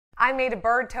I made a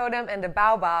bird totem and a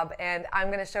baobab, and I'm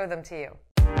going to show them to you.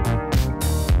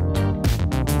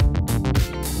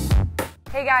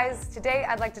 Hey guys, today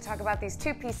I'd like to talk about these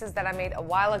two pieces that I made a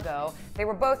while ago. They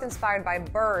were both inspired by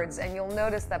birds, and you'll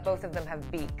notice that both of them have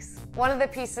beaks. One of the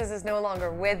pieces is no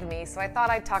longer with me, so I thought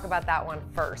I'd talk about that one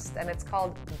first, and it's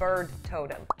called Bird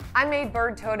Totem. I made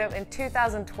Bird Totem in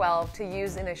 2012 to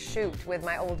use in a shoot with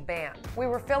my old band. We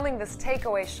were filming this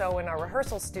takeaway show in our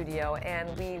rehearsal studio,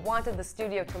 and we wanted the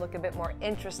studio to look a bit more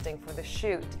interesting for the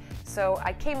shoot. So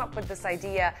I came up with this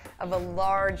idea of a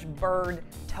large bird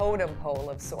totem pole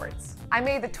of sorts. I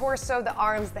made the torso, the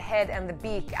arms, the head, and the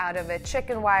beak out of a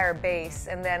chicken wire base,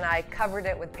 and then I covered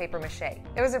it with papier-mâché.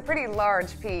 It was a pretty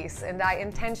large piece, and I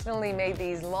intentionally made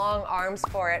these long arms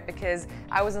for it because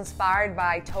I was inspired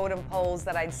by totem poles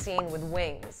that I'd seen with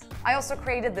wings. I also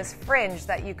created this fringe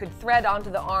that you could thread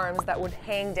onto the arms that would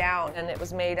hang down, and it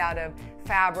was made out of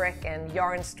fabric and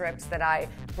yarn strips that I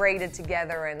braided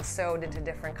together and sewed into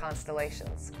different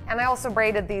constellations. And I also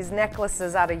braided these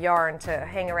necklaces out of yarn to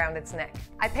hang around its neck.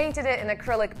 I painted it in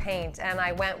acrylic paint, and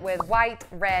I went with white,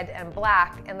 red, and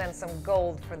black, and then some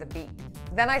gold for the beak.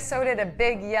 Then I sewed it a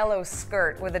big yellow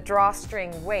skirt with a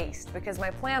drawstring waist because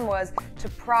my plan was to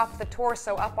prop the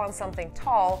torso up on something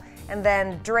tall and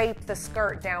then drape the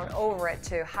skirt down over it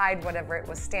to hide whatever it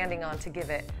was standing on to give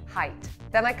it height.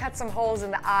 Then I cut some holes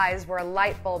in the eyes where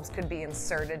light bulbs could be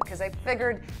inserted because I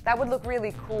figured that would look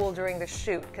really cool during the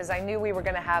shoot because I knew we were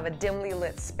going to have a dimly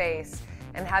lit space,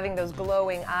 and having those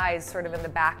glowing eyes sort of in the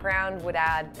background would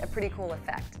add a pretty cool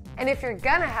effect. And if you're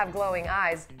gonna have glowing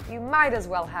eyes, you might as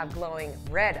well have glowing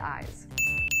red eyes.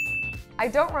 I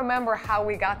don't remember how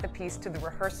we got the piece to the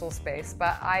rehearsal space,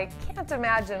 but I can't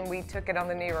imagine we took it on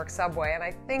the New York subway, and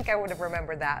I think I would have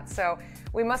remembered that. So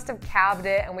we must have cabbed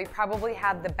it, and we probably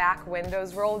had the back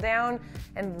windows rolled down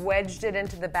and wedged it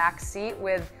into the back seat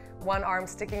with one arm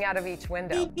sticking out of each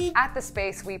window. At the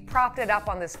space, we propped it up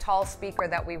on this tall speaker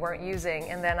that we weren't using,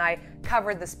 and then I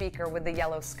covered the speaker with the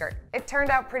yellow skirt. It turned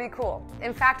out pretty cool.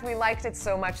 In fact, we liked it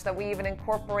so much that we even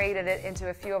incorporated it into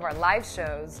a few of our live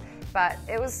shows, but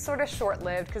it was sort of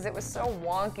short-lived because it was so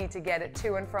wonky to get it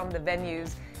to and from the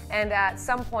venues, and at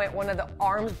some point one of the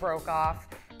arms broke off,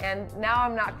 and now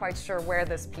I'm not quite sure where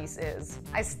this piece is.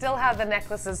 I still have the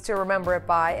necklaces to remember it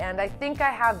by, and I think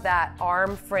I have that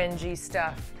arm fringy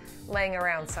stuff laying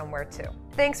around somewhere too.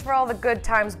 Thanks for all the good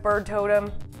times, Bird Totem.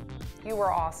 You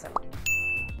were awesome.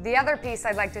 The other piece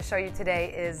I'd like to show you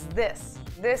today is this.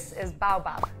 This is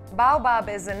Baobab. Baobab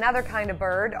is another kind of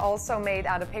bird, also made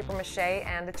out of papier-mâché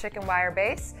and a chicken wire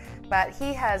base, but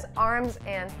he has arms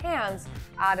and hands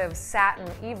out of satin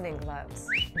evening gloves.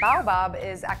 Baobab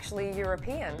is actually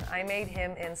European. I made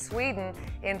him in Sweden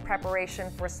in preparation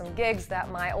for some gigs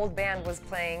that my old band was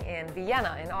playing in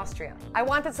Vienna in Austria. I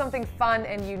wanted something fun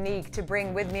and unique to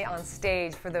bring with me on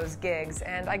stage for those gigs,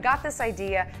 and I got this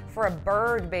idea for a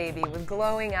bird baby with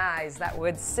glowing eyes that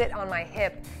would sit on my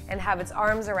hip and have its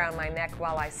arms around my neck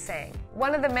while I sang.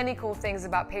 One of the many cool things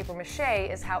about papier-mâché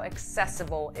is how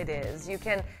accessible it is. You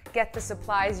can get the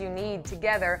supplies you need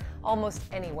together almost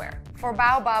anywhere. For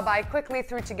Baobab, I quickly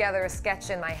threw together a sketch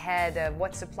in my head of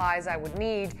what supplies I would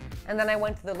need, and then I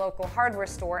went to the local hardware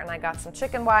store and I got some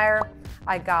chicken wire,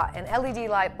 I got an LED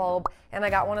light bulb, and I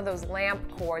got one of those lamp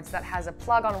cords that has a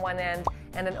plug on one end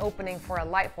and an opening for a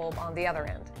light bulb on the other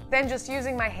end. Then, just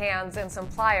using my hands and some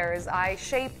pliers, I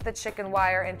shaped the chicken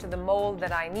wire into the mold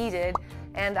that I needed,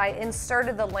 and I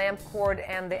inserted the lamp cord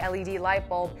and the LED light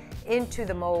bulb into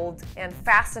the mold and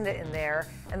fastened it in there,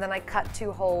 and then I cut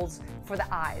 2 holes for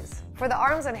the eyes. For the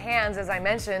arms and hands, as I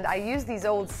mentioned, I used these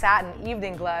old satin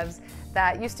evening gloves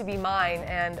that used to be mine,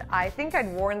 and I think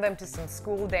I'd worn them to some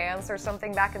school dance or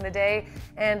something back in the day,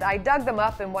 and I dug them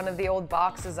up in one of the old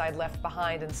boxes I'd left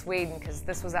behind in Sweden because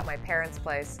this was at my parents'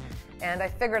 place, and I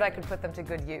figured I could put them to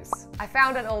good use. I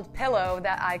found an old pillow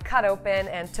that I cut open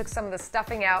and took some of the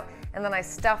stuffing out, and then I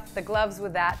stuffed the gloves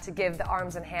with that to give the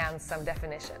arms and hands some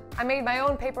definition. I made my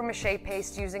own papier-mâché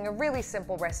paste using a really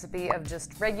simple recipe of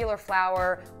just regular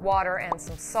flour, water, and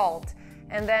some salt.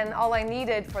 And then all I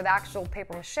needed for the actual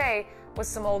papier-mâché was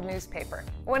some old newspaper.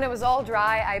 When it was all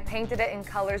dry, I painted it in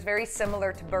colors very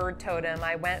similar to Bird Totem.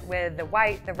 I went with the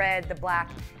white, the red, the black,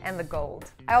 and the gold.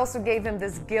 I also gave him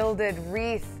this gilded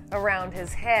wreath around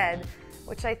his head,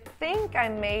 which I think I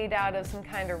made out of some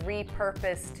kind of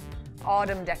repurposed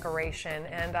autumn decoration,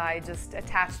 and I just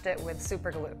attached it with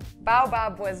super glue.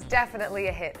 Baobab was definitely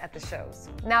a hit at the shows.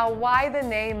 Now, why the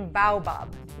name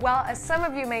Baobab? Well, as some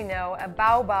of you may know, a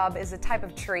baobab is a type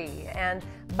of tree, and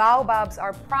baobabs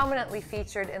are prominently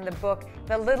featured in the book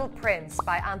The Little Prince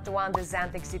by Antoine de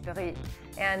Saint-Exupéry.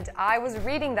 And I was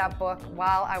reading that book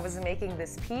while I was making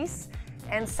this piece,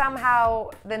 and somehow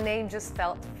the name just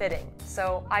felt fitting.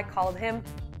 So I called him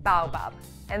Baobab.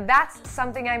 And that's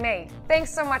something I made.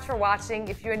 Thanks so much for watching.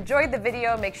 If you enjoyed the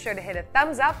video, make sure to hit a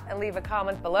thumbs up and leave a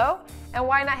comment below. And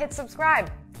why not hit subscribe?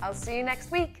 I'll see you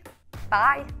next week.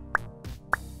 Bye.